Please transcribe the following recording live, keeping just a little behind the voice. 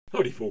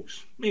Howdy,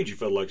 folks. Mangy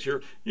Fetlock's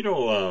here. You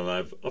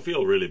know, I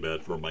feel really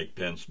bad for Mike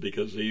Pence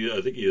because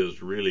I think he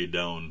is really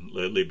down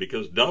lately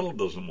because Donald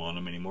doesn't want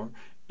him anymore,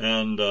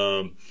 and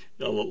a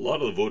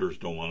lot of the voters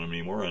don't want him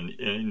anymore.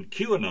 And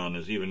QAnon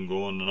is even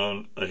going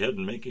on ahead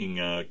and making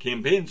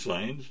campaign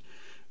signs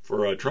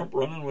for Trump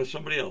running with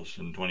somebody else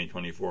in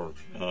 2024.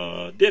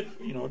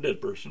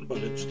 Dead person, but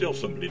it's still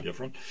somebody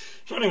different.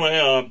 So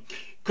anyway,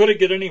 could it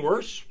get any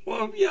worse?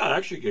 Well, yeah,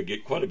 actually it could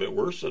get quite a bit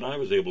worse, and I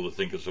was able to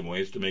think of some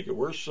ways to make it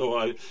worse. So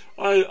I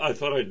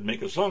thought I'd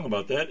make a song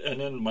about that, and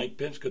then Mike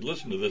Pence could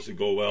listen to this and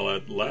go, well,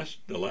 the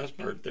last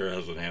part there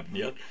hasn't happened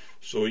yet,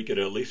 so he could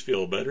at least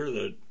feel better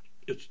that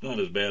it's not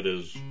as bad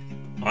as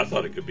I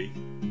thought it could be.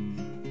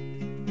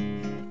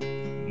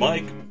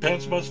 Mike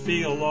Pence must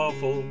feel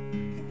awful.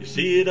 You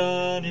see it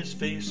on his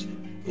face.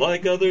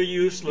 Like other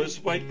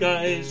useless white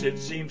guys, it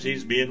seems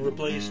he's being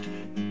replaced.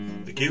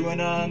 The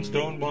QAnons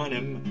don't want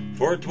him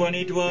for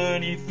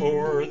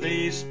 2024.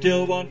 They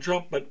still want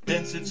Trump, but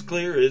Pence, it's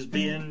clear, is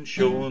being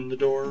shown the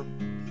door.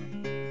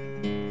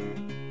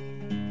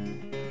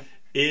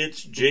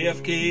 It's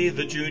JFK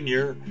the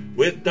Jr.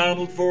 with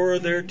Donald for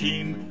their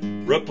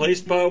team.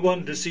 Replaced by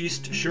one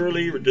deceased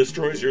surely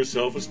destroys your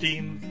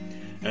self-esteem.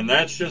 And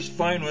that's just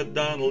fine with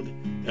Donald.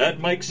 At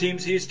Mike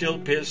seems he's still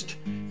pissed.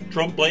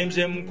 Trump blames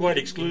him quite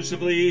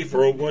exclusively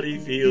for what he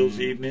feels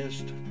he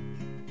missed.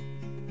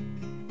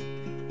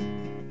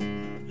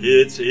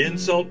 It's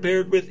insult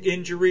paired with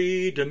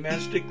injury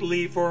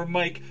domestically for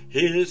Mike.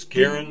 His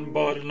Karen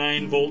bought a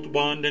 9-volt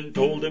wand and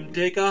told him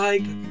take a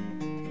hike.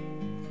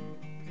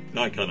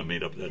 I kind of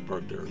made up that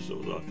part there,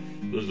 so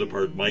this is the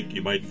part, Mike,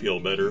 you might feel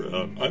better.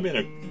 I mean,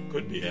 it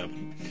could be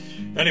happening.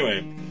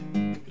 Anyway,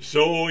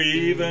 so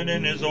even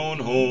in his own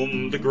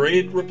home, the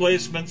great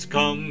replacements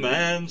come,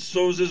 and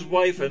so's his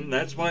wife, and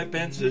that's why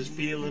Pence is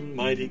feeling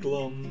mighty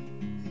glum.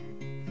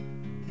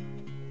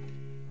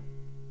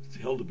 It's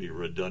hell to be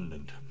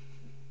redundant.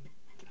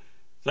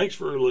 Thanks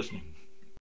for listening.